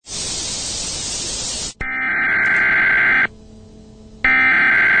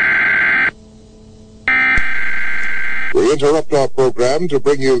we interrupt our program to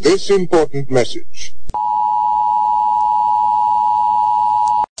bring you this important message.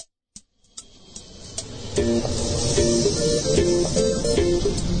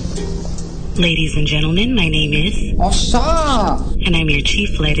 Ladies and gentlemen, my name is Osa, and I'm your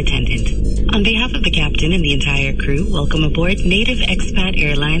chief flight attendant. On behalf of the captain and the entire crew, welcome aboard Native Expat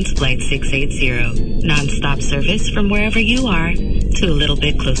Airlines Flight 680, non-stop service from wherever you are to a little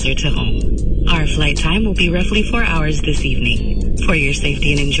bit closer to home. Our flight time will be roughly 4 hours this evening. For your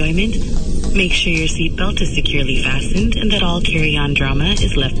safety and enjoyment, make sure your seatbelt is securely fastened and that all carry-on drama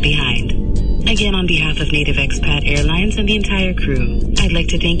is left behind. Again, on behalf of Native Expat Airlines and the entire crew, I'd like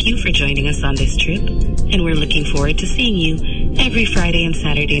to thank you for joining us on this trip, and we're looking forward to seeing you every Friday and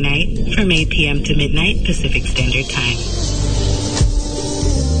Saturday night from 8 p.m. to midnight Pacific Standard Time.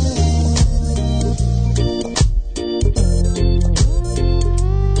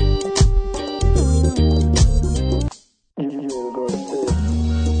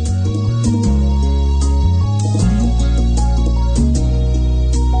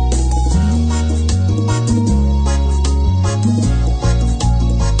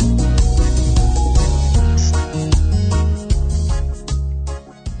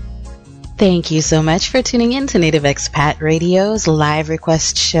 Thank you so much for tuning in to Native Expat Radio's live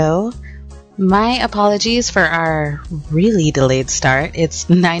request show. My apologies for our really delayed start. It's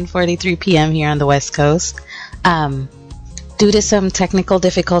 9:43 p.m. here on the West Coast. Due to some technical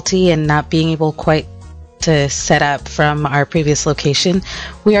difficulty and not being able quite to set up from our previous location,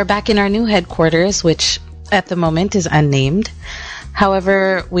 we are back in our new headquarters, which at the moment is unnamed.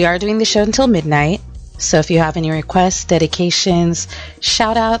 However, we are doing the show until midnight. So if you have any requests, dedications,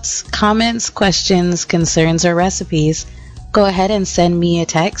 shout-outs, comments, questions, concerns, or recipes, go ahead and send me a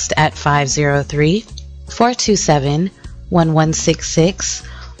text at 503-427-1166,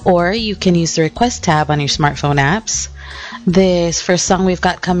 or you can use the request tab on your smartphone apps. This first song we've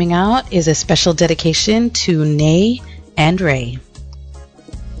got coming out is a special dedication to Nay and Ray.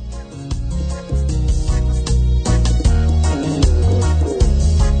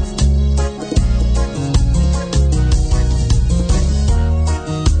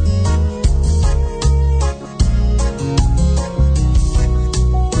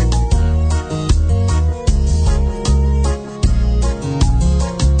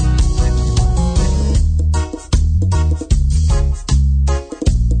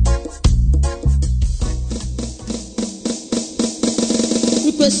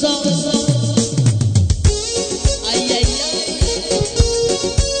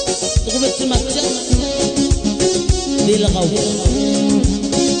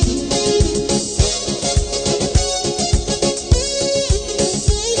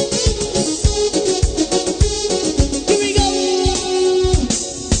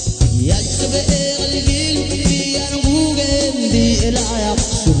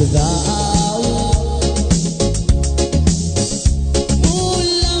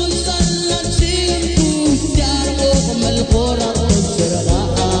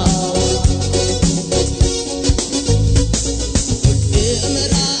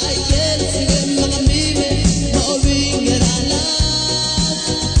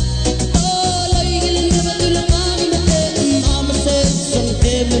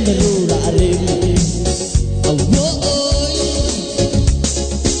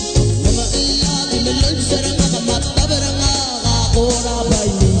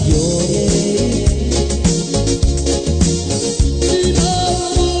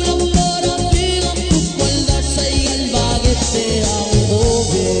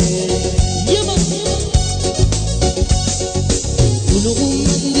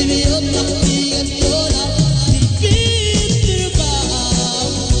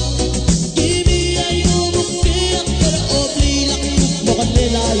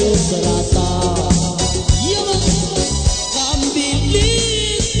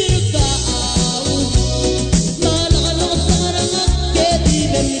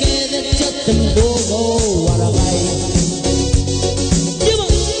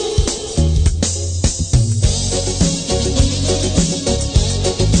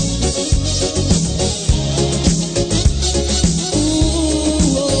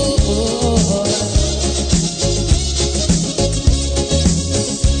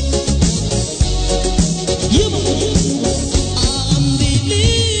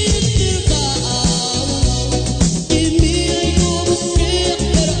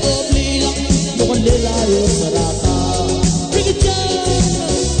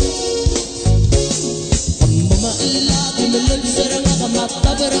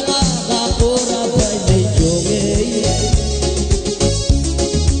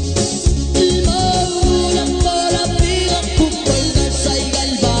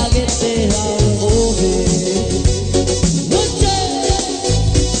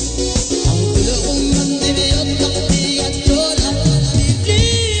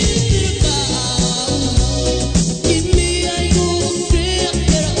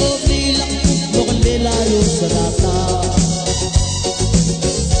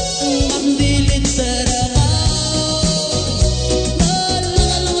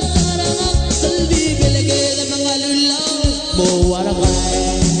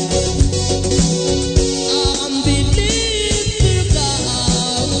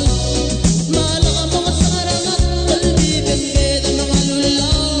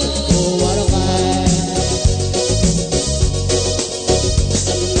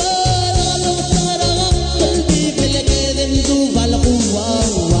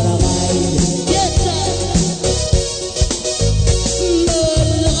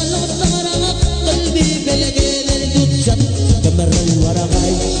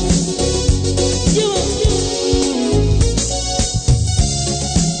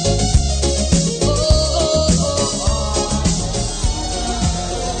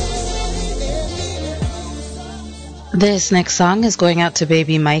 This next song is going out to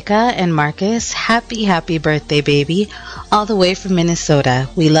baby Micah and Marcus. Happy, happy birthday, baby. All the way from Minnesota.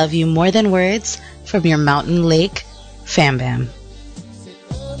 We love you more than words from your Mountain Lake Fam Bam.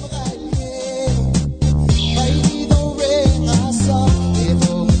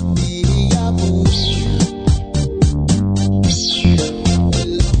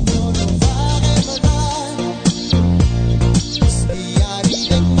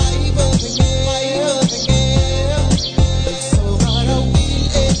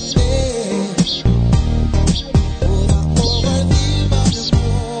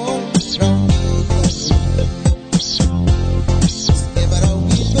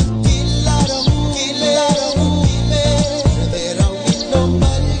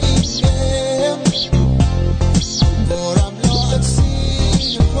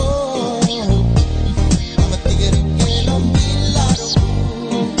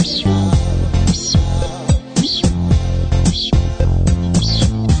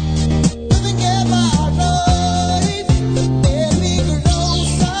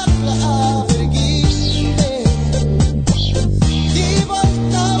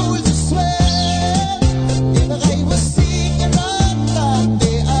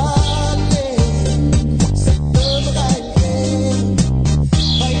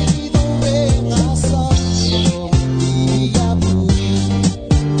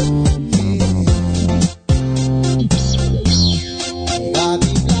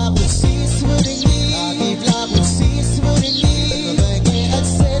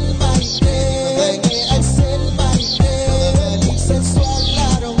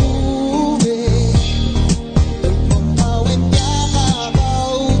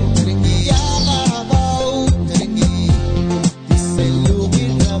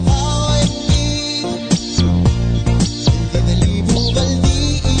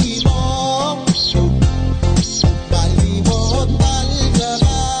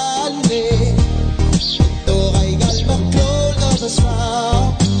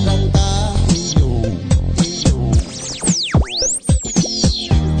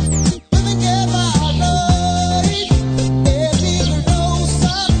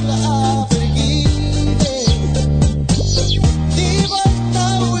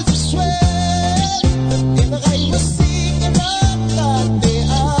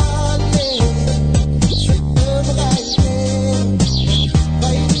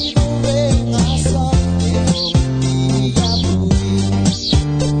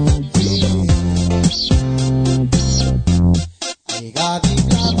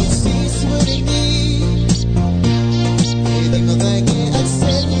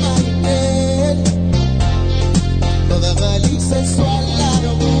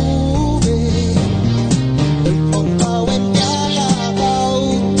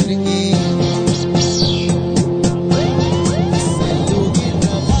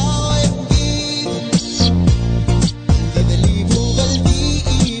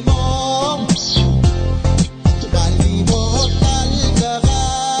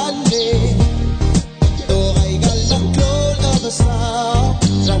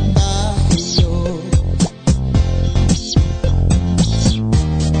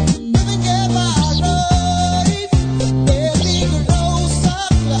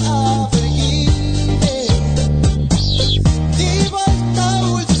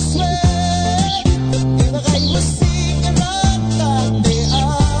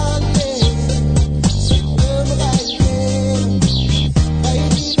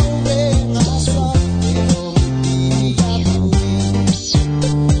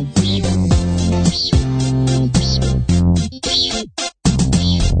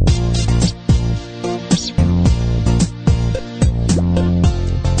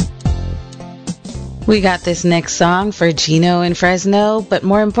 We got this next song for Gino in Fresno, but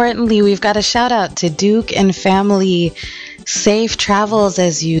more importantly, we've got a shout out to Duke and family. Safe travels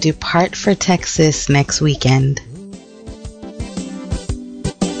as you depart for Texas next weekend.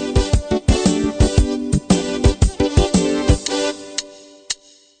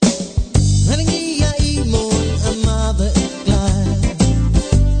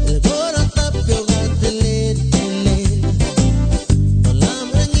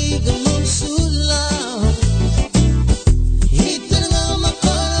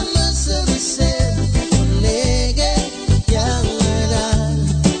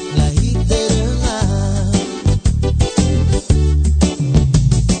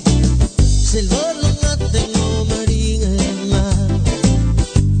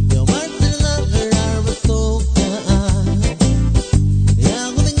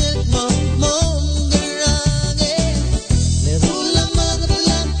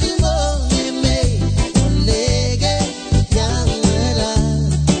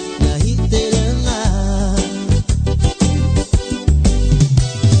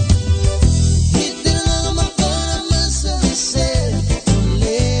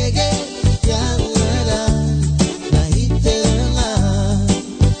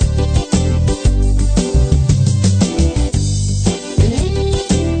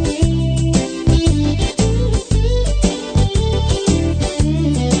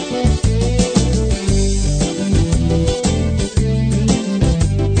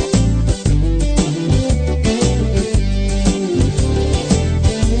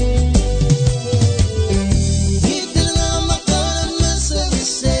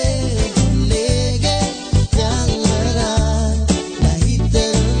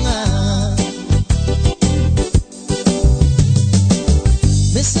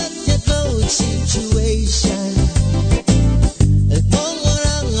 This a difficult situation. Kung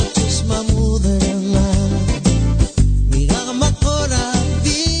orang tus mamuda nga, mira makora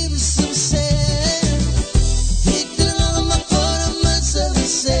vive subsel. Hita nga makora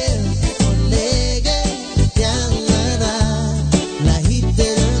masabsel. Olege yang ara la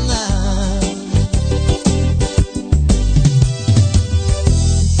hita nga.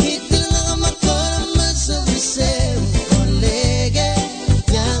 Hita nga makora masabsel. Olege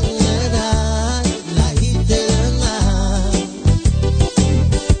yang ara la hita nga.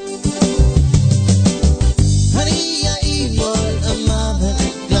 Haria imol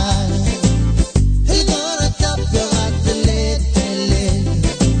amabagay. Hilgora tapyo at telet-telet.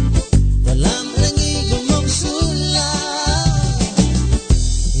 Walang nangigumong sula.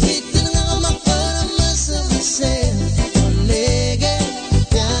 Hita nga makara masabsel. Olege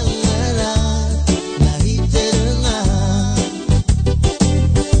yang ara la hita nga.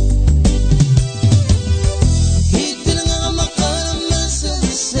 Hita nga makara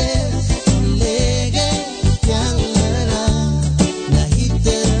masabsel. Olege yang ara la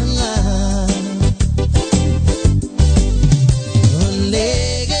hita nga.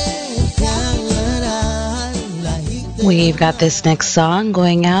 Olege yang ara la hita. We've got this next song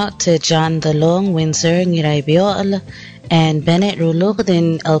going out to John Dalong, Windsor, Ngiraybiol, and Bennett Rulug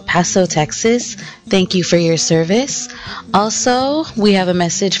in El Paso, Texas. Thank you for your service. Also, we have a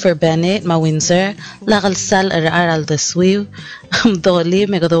message for Bennett, ma Windsor. Lakalsal aral the swiw. Doli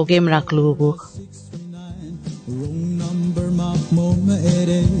megadoge mraklugu. Wrong number map mo nga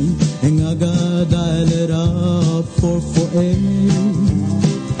ere Ang aga dial up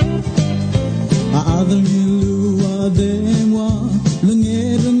 448 Aadal niluwa demwa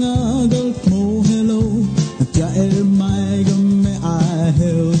Langera nga galp mo hello At ya may game I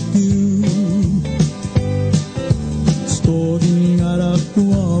help you Story ngarap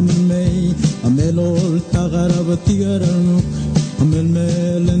ko may Amelol tagarabatigaranuk Amel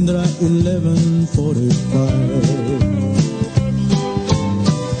melendra 11:45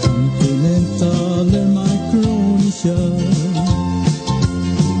 Continental Micronesia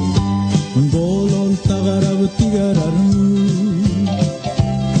Golol tagarabatigaranuk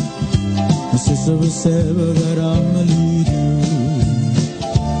Masisabasabagaramalidu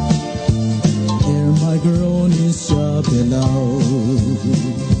Air Micronesia Belau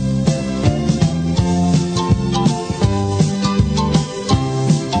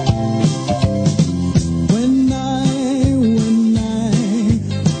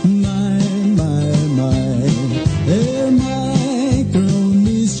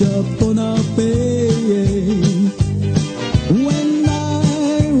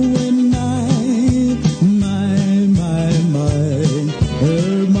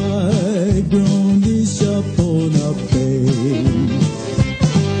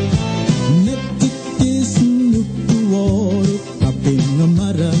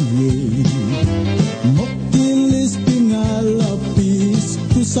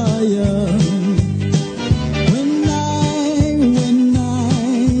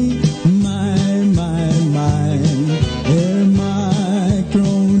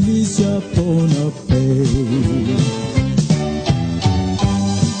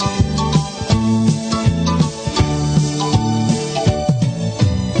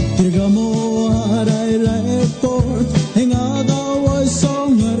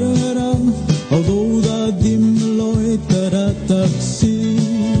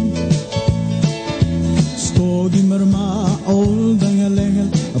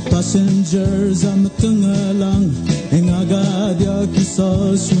Passengers am tengalang engaga dia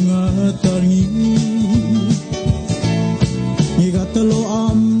kisah sungai taringi igatalo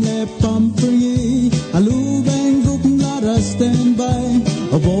am le pampri alu benguk nara standby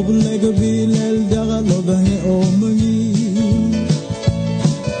abob leg bilel daga lobange omangi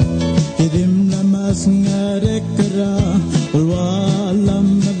kidim namas ngarekra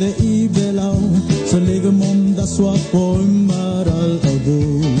ulwalam de ibelau selegmom daswa poim maral abu.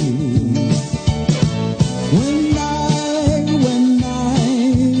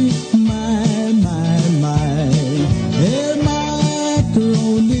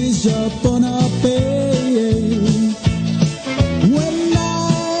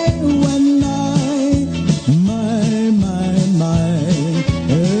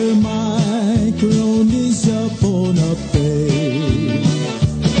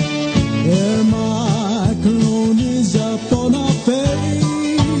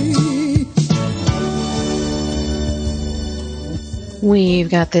 We've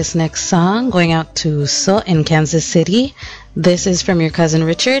got this next song going out to So in Kansas City. This is from your cousin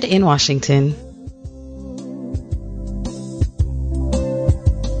Richard in Washington.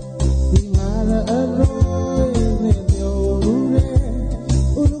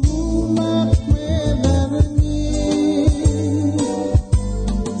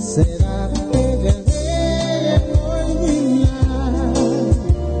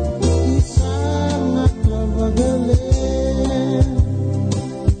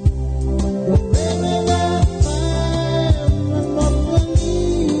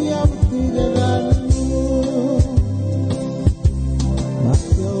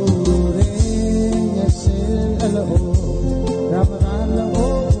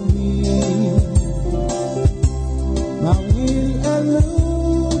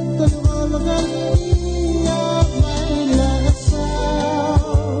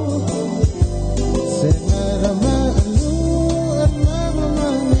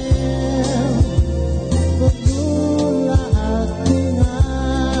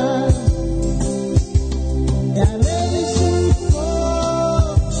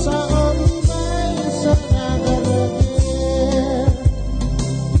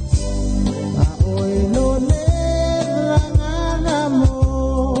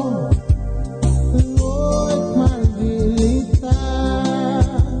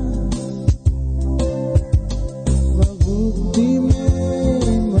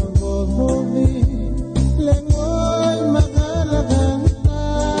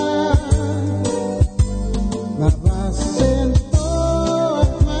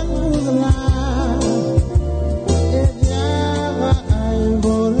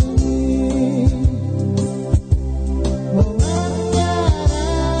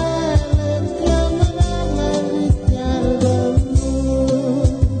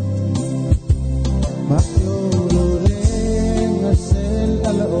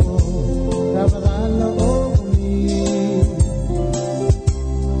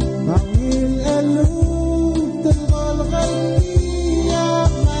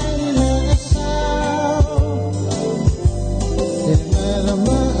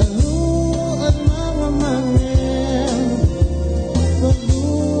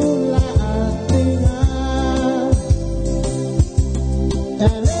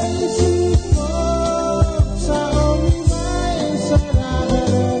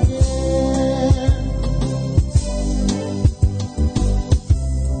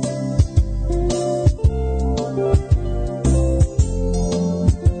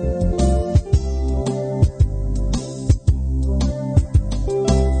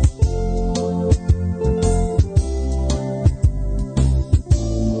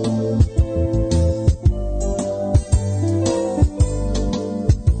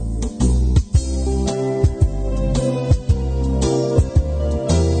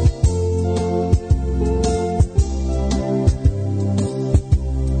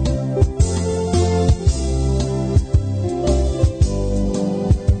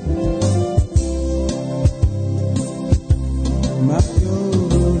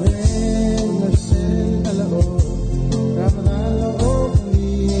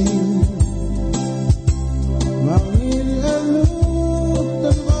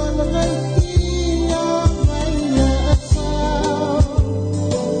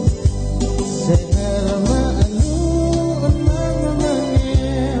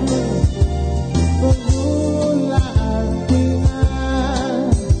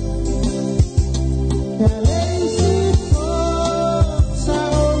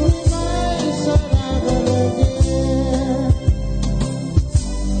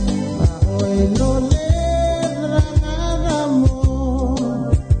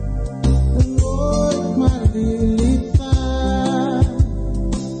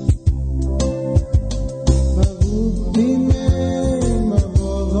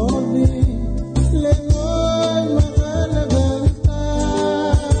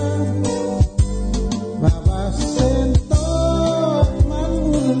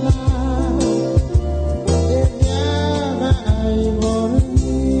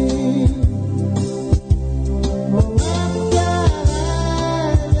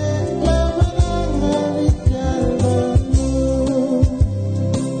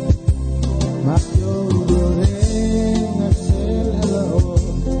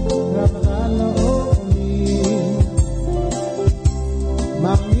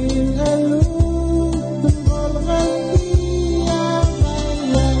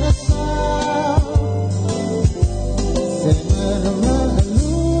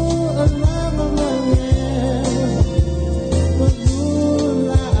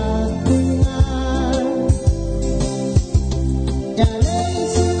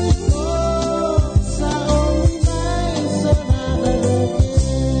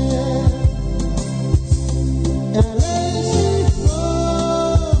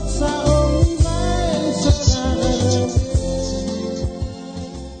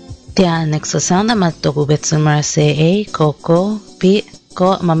 Tiyan nagsasound na matugubit sa marasee, Coco, Pi,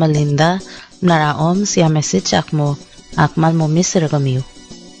 Ko, Mama Linda, naraom siya message akmo, akmal mo Mr. Gamiu.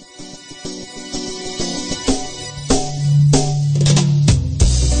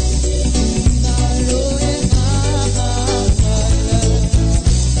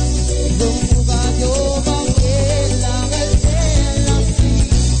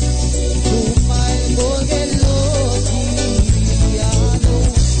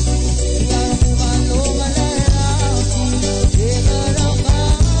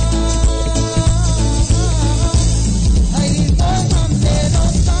 Ay,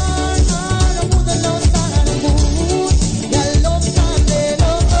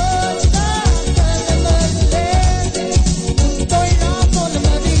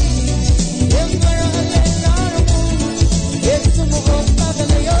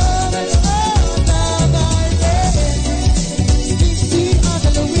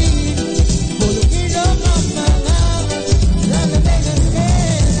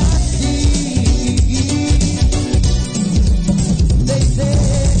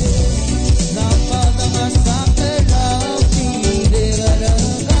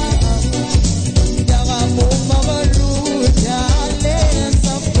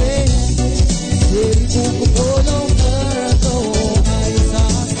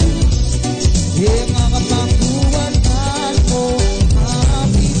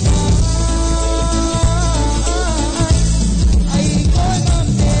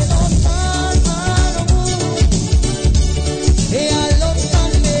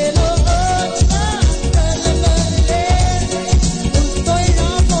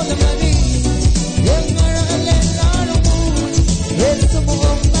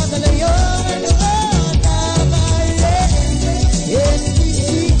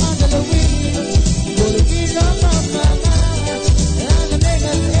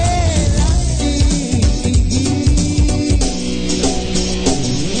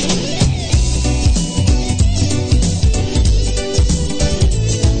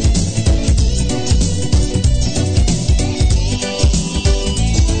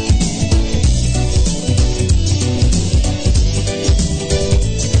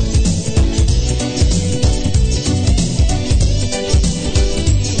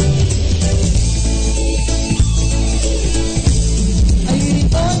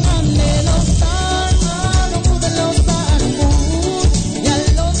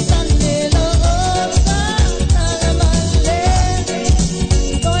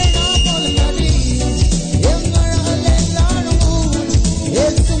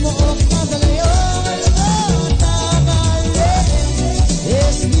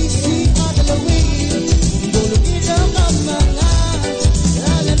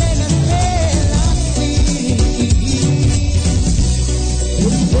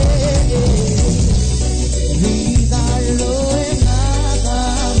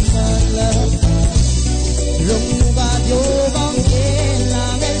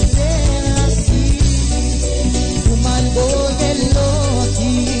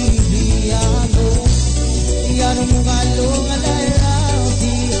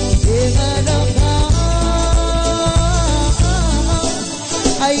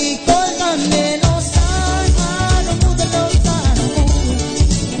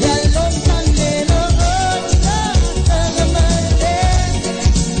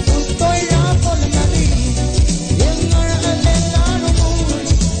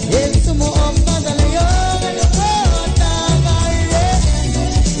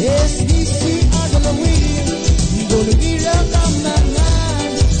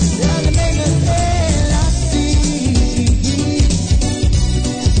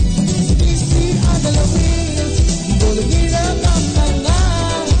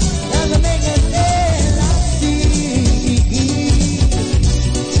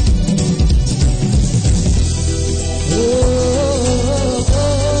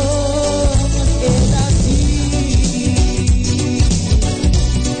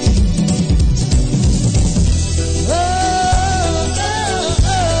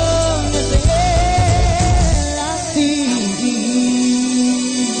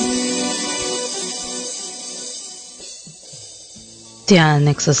 Tiyan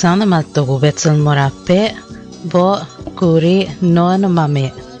nagsasana matugubet sa morape, bo kuri non mame.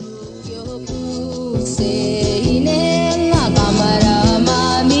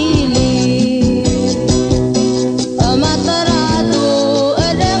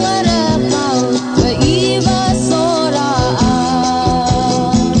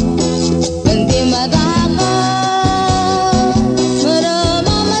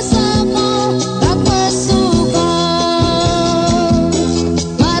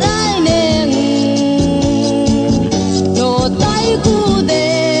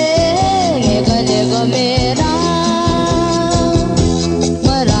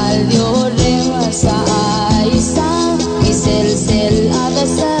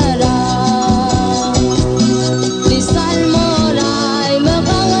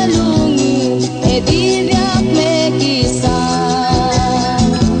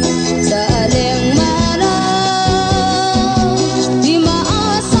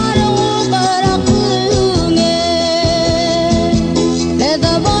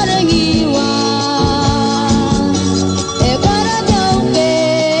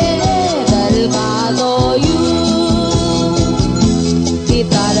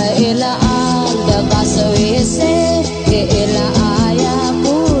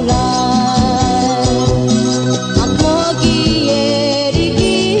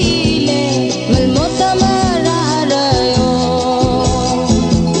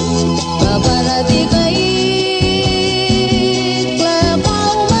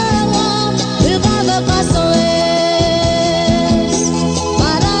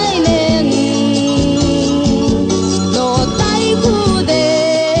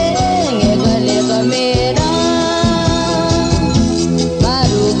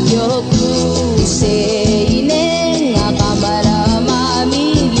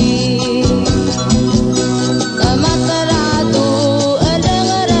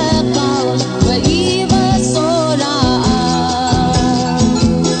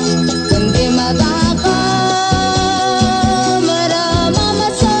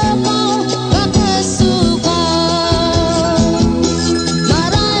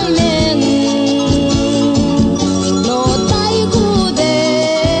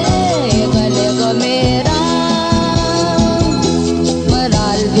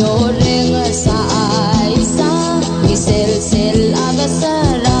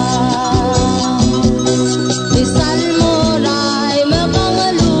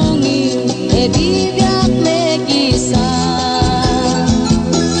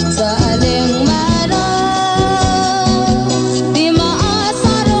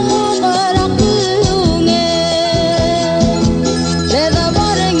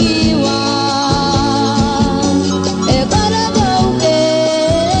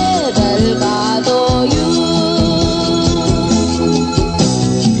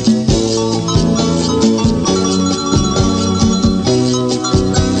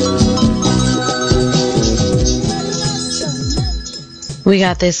 We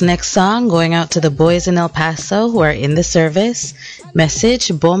got this next song going out to the boys in El Paso who are in the service.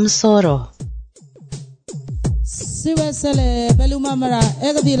 Message Bom Soro. Siwesele belumamara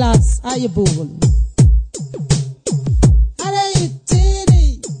egadilas ayebul.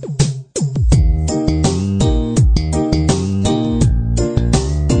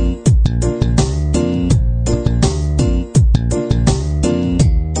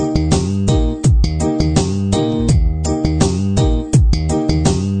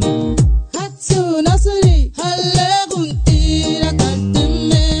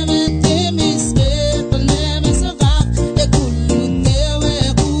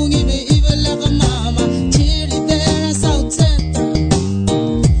 Come on.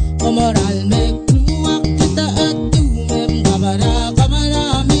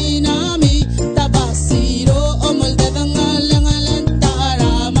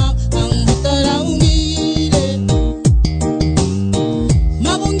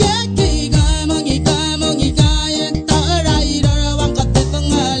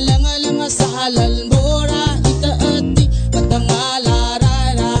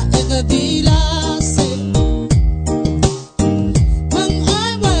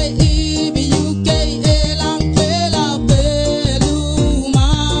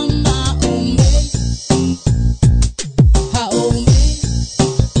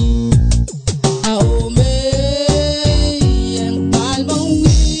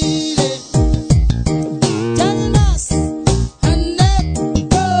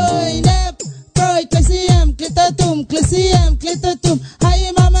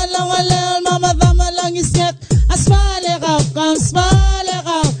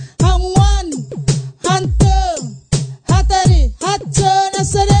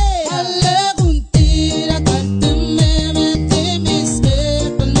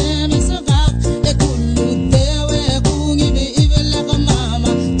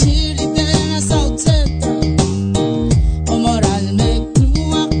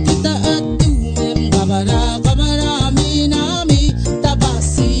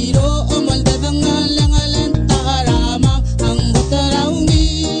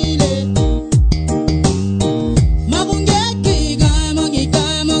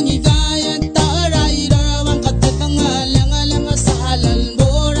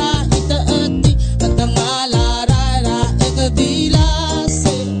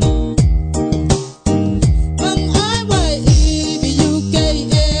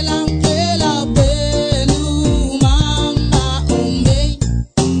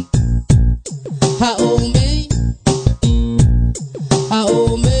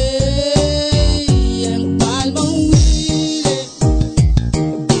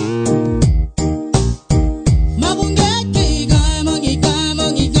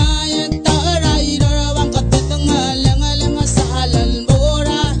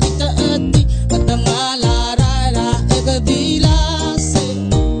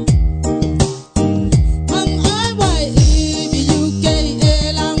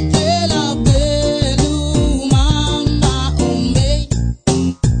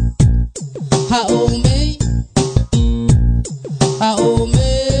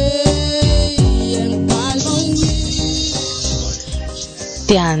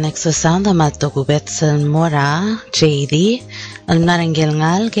 sa sound amat gubet sa mora, JD, al naranggil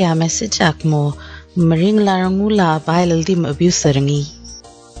ngal kaya message ak mo, maring larang mula bailal di abuse rangi.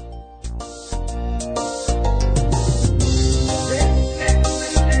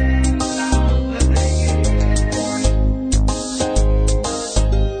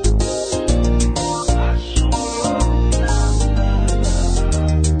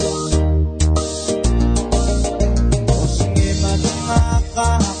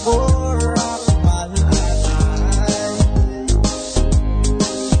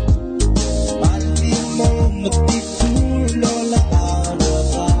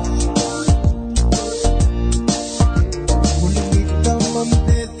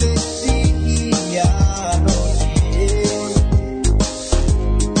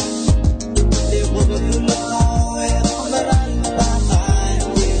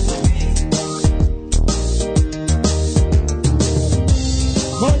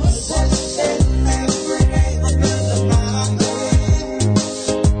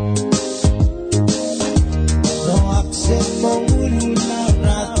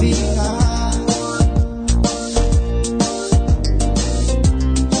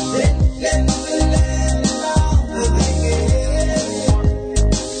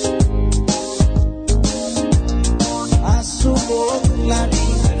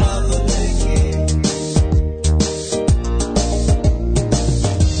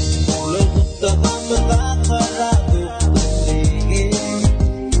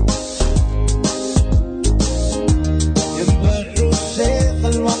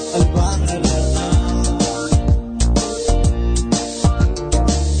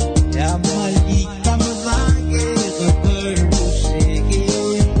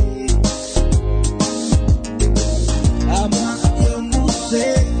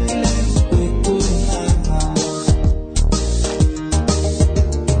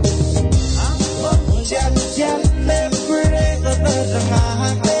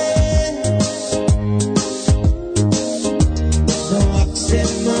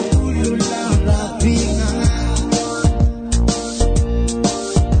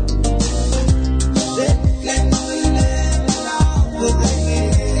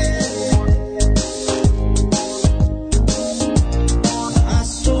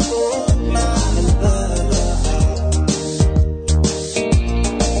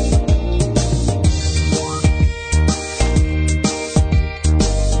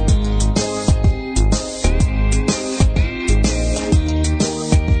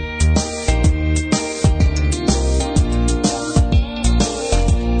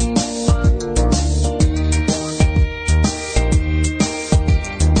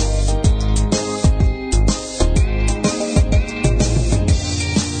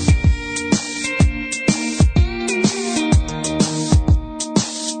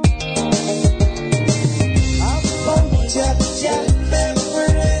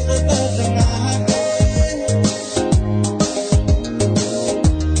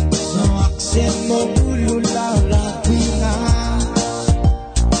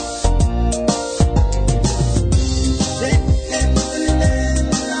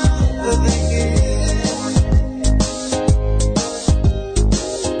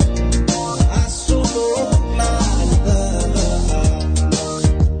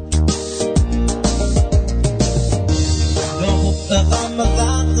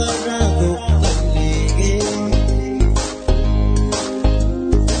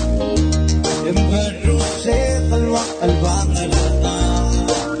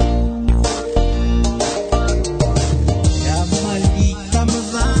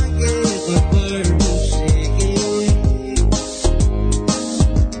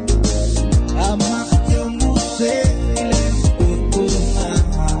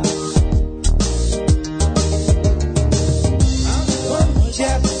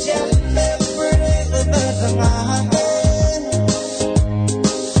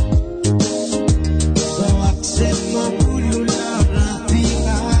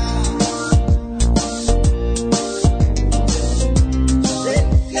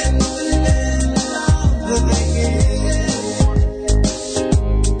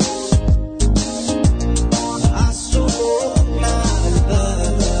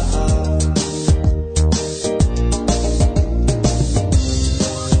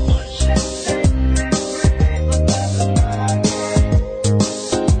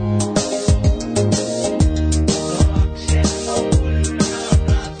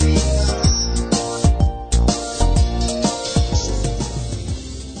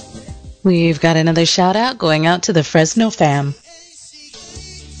 We've got another shout out going out to the Fresno fam.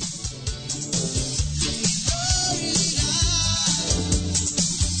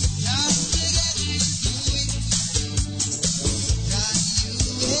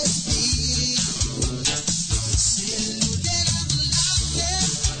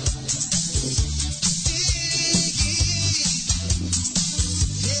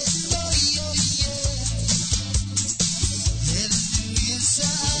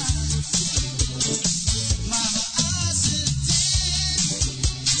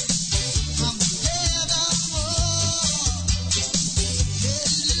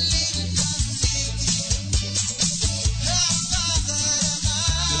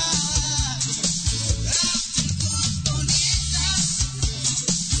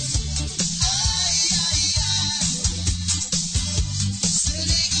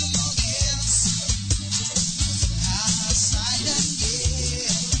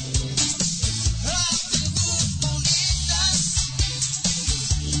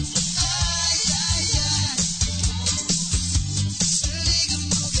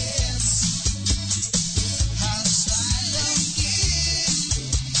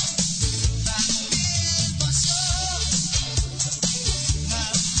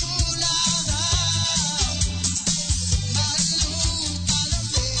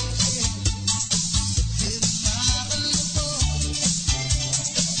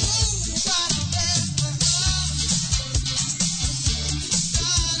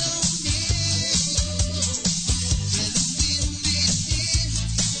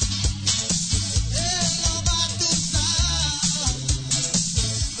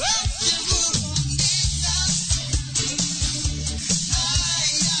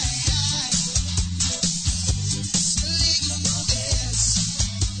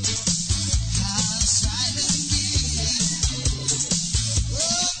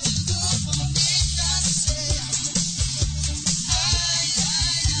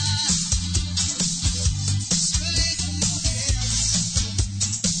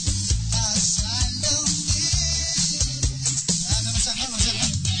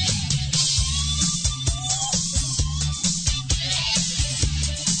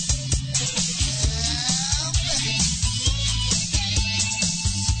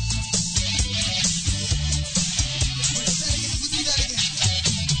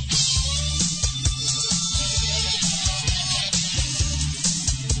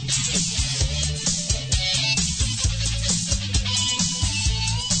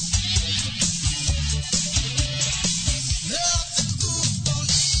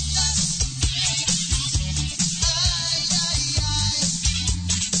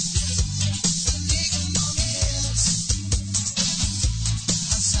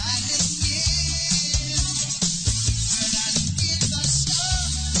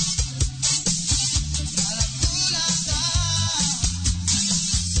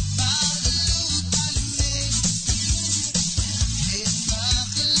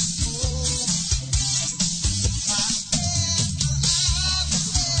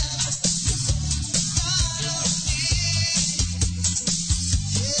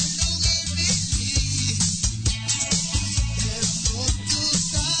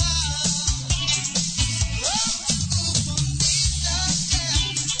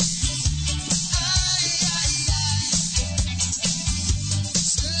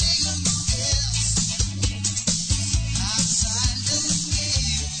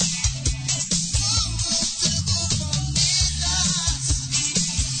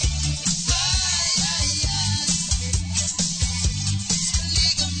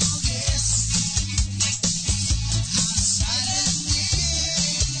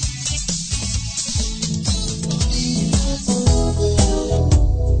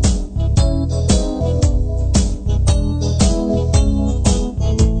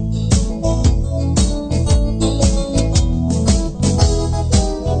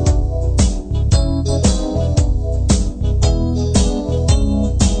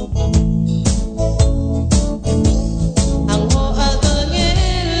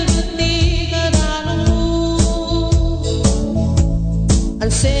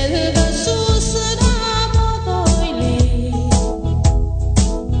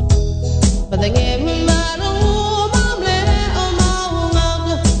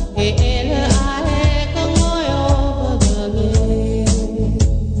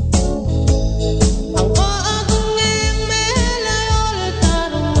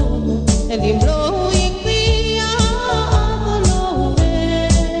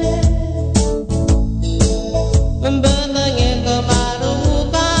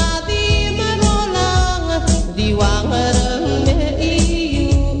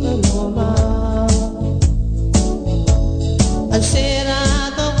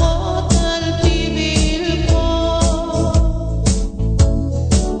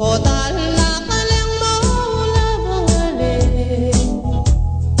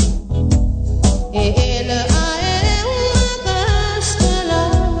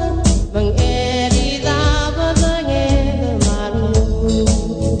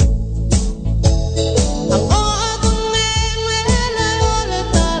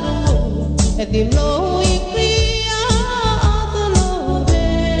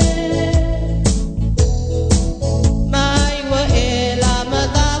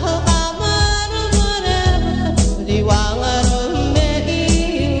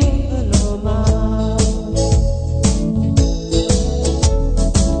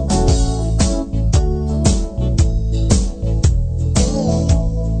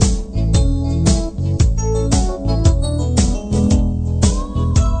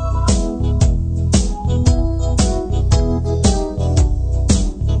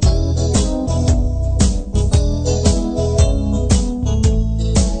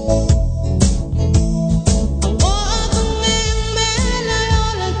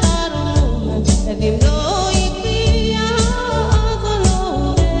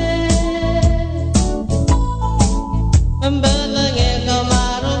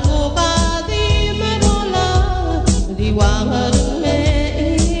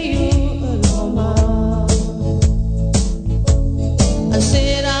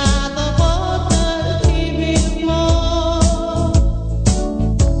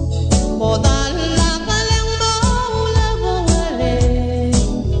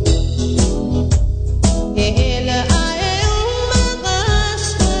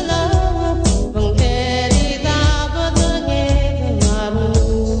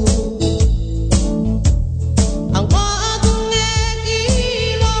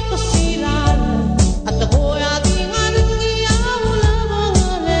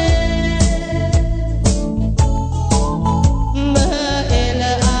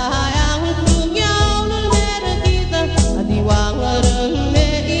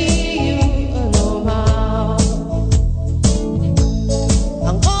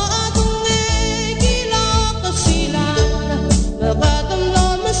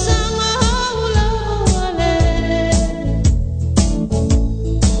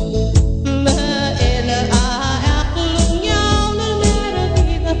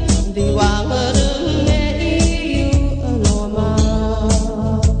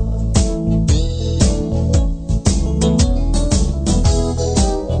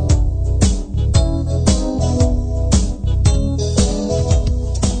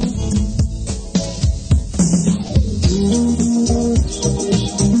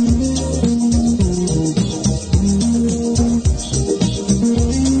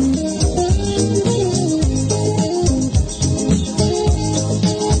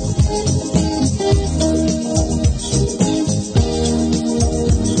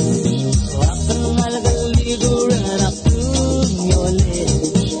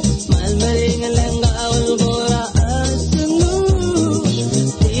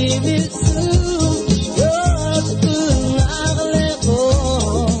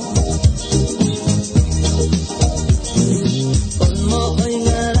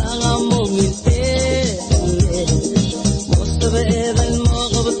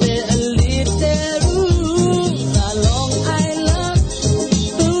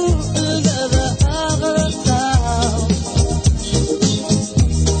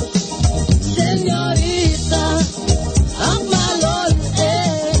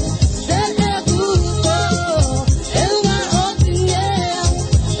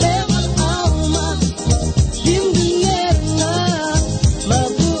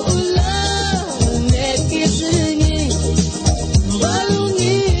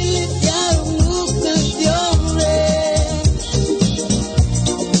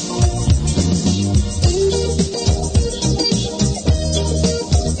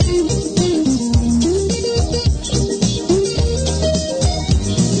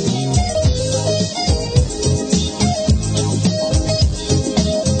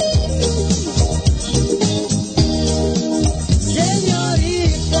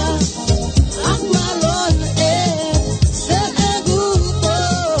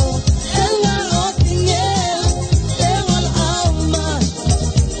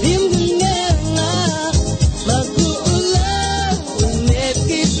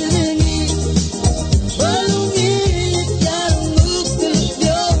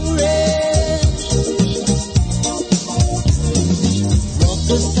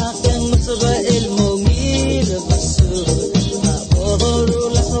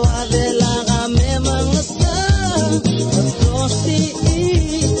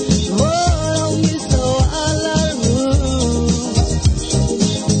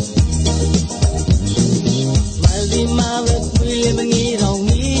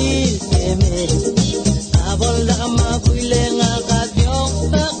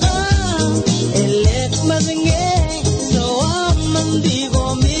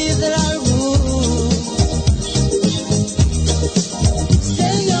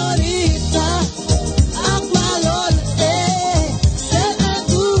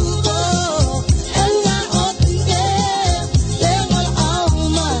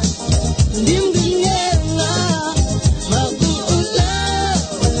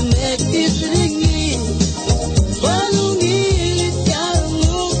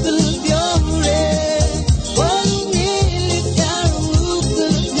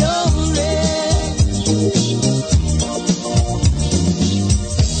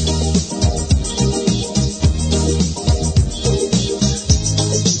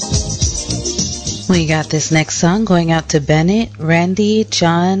 We got this next song going out to Bennett, Randy,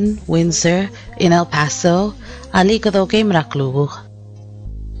 John, Windsor, in El Paso. Ali Kadoke Mraklugu.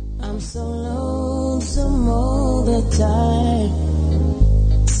 I'm so lonesome all the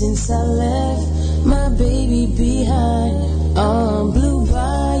time since I left my baby behind on Blue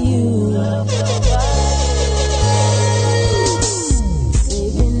Bayou.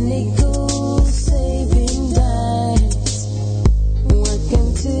 Saving nickels, saving dimes,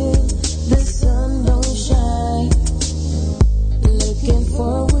 working till the sun don't shine, looking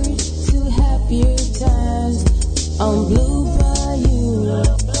forward to happier times on Blue Bayou.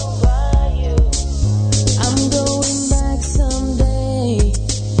 I'm going back someday,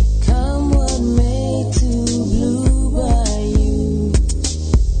 come what may, to Blue Bayou,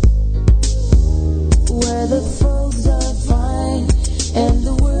 where the folks are fine and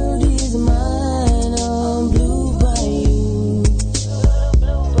the world is mine on Blue Bayou,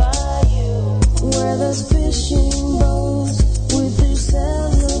 where there's fishing boats with their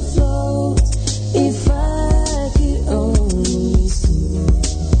sails afloat. If I could only see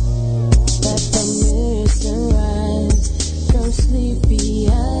that the mist rise from sleepy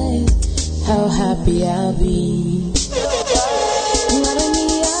eyes, how happy I'll be.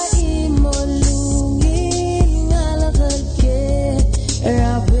 Marania imolungi ngalakake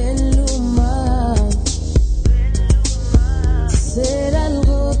rabeluma seral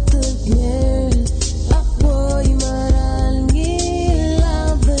gotukmer akoy marangi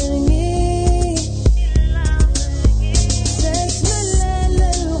laberngi ses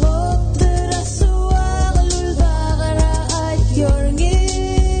melal gotur aswaq lulbagara ayorngi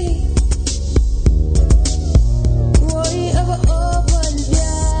woy aba opal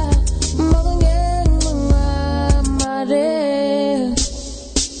bia magangeng mga mare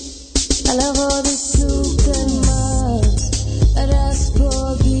alago bisukan mas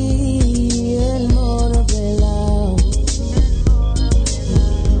raskogi el moro belao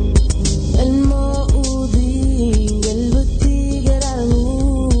el mo uding el butigaralu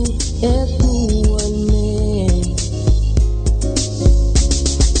ekuan me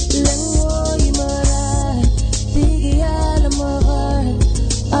langoy mara tigiyal magar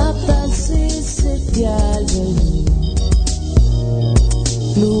atal sisit yalbel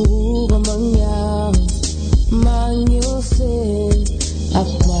luga mangyam manyosin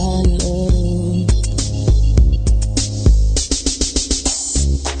akman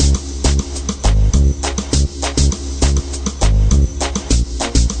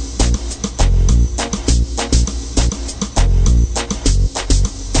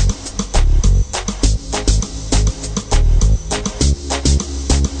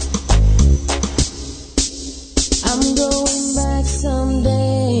I'm going back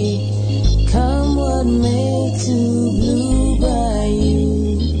someday, come what may, to Blue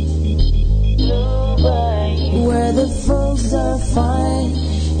Bayou, where the folks are fine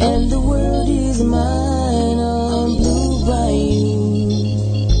and the world is mine on Blue Bayou.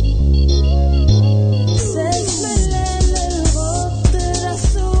 Ses melal gotur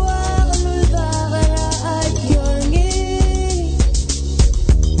aswaq lulbagara ayorngi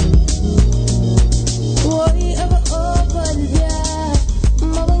woy aba opal bia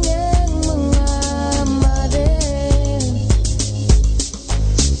magangeng mga mare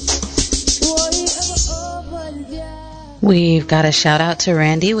woy aba opal bia. We've got a shout out to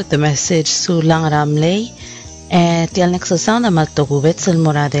Randy with the message Sulang Ramley. Tial nagsasaw na magtugubit sa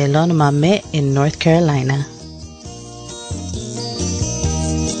Moradelo na Mame in North Carolina.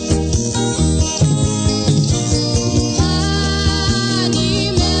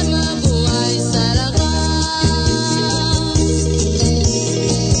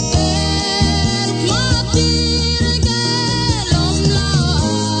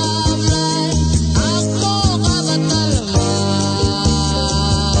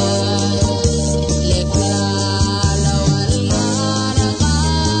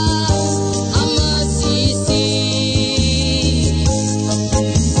 Ama si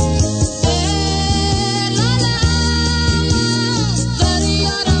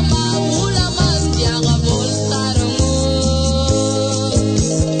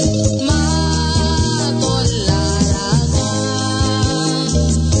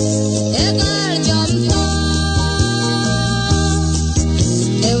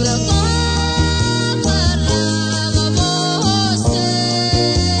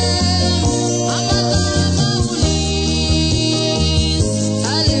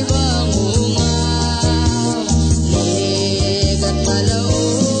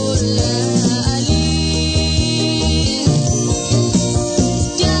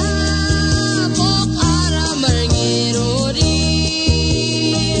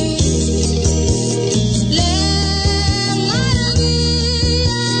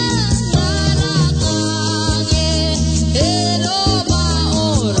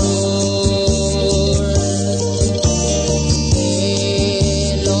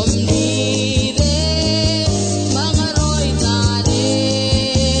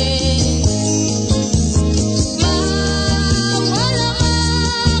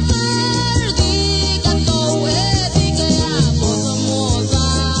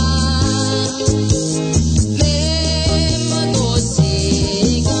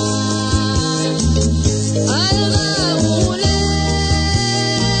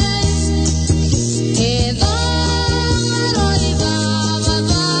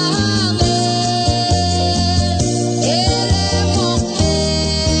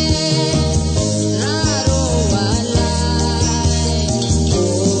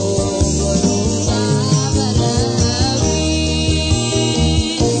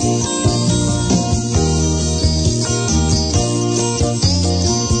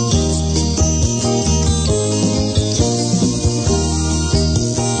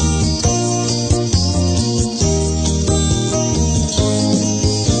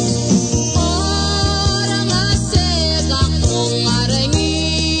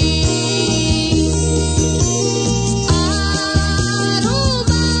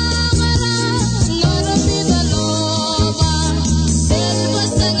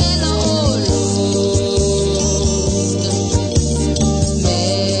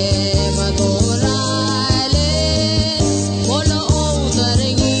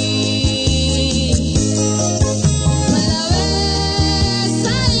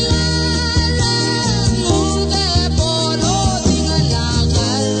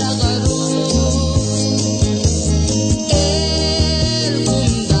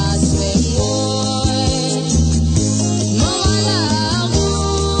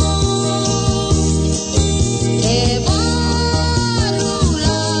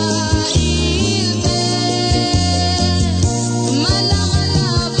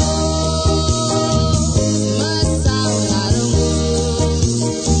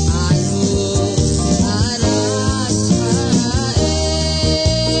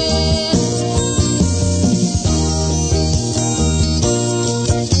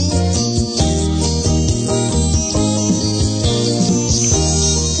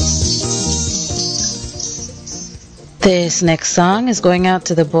This next song is going out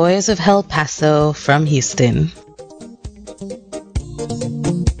to the boys of El Paso from Houston.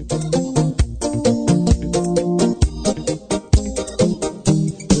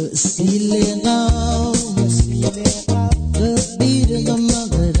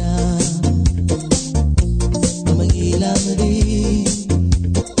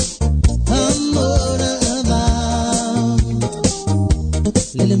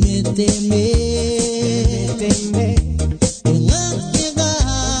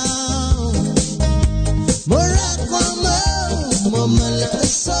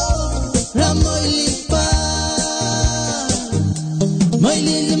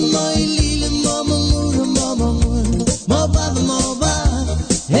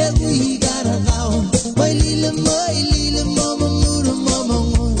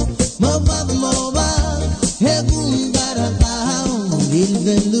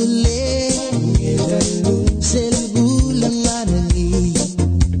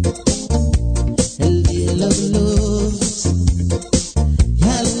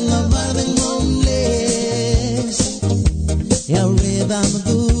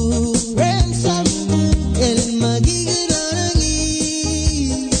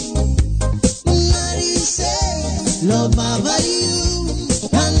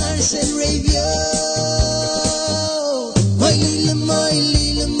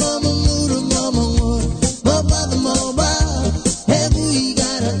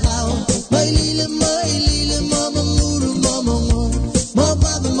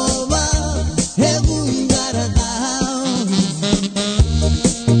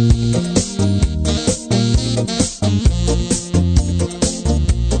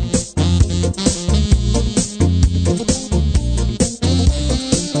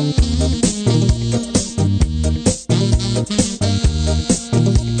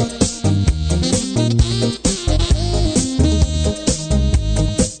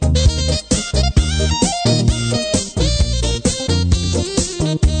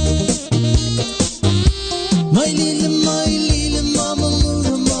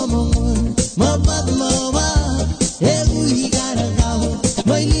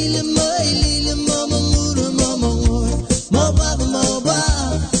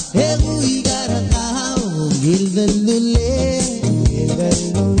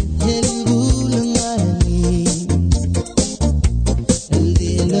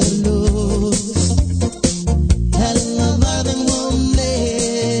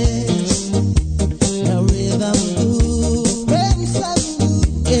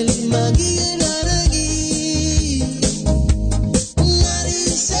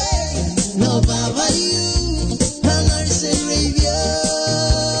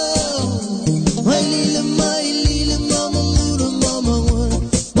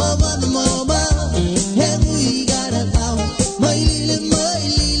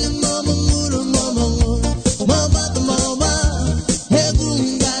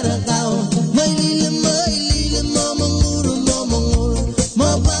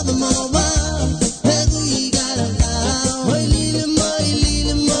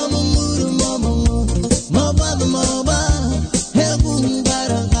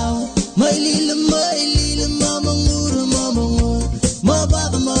 My little